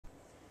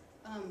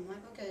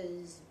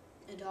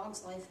A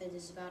Dog's Life. It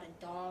is about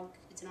a dog.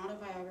 It's an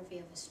autobiography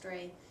of a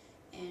stray,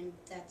 and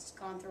that's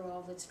gone through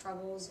all of its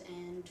troubles,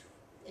 and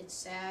it's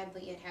sad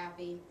but yet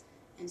happy,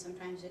 and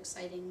sometimes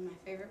exciting. My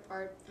favorite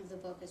part of the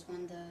book is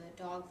when the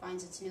dog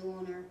finds its new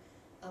owner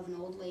of an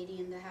old lady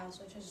in the house,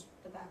 which is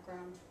the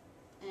background,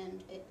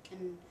 and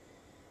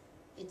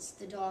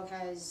the dog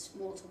has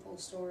multiple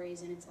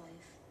stories in its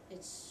life.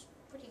 It's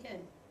pretty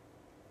good.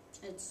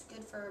 It's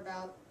good for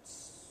about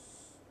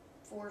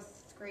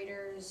 4th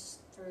graders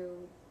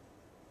through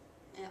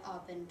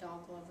up, and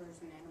dog lovers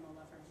and animal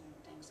lovers and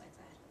things like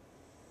that.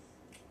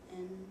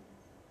 And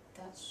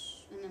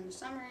then the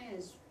summary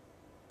is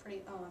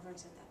pretty, oh, I've already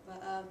said that,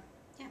 but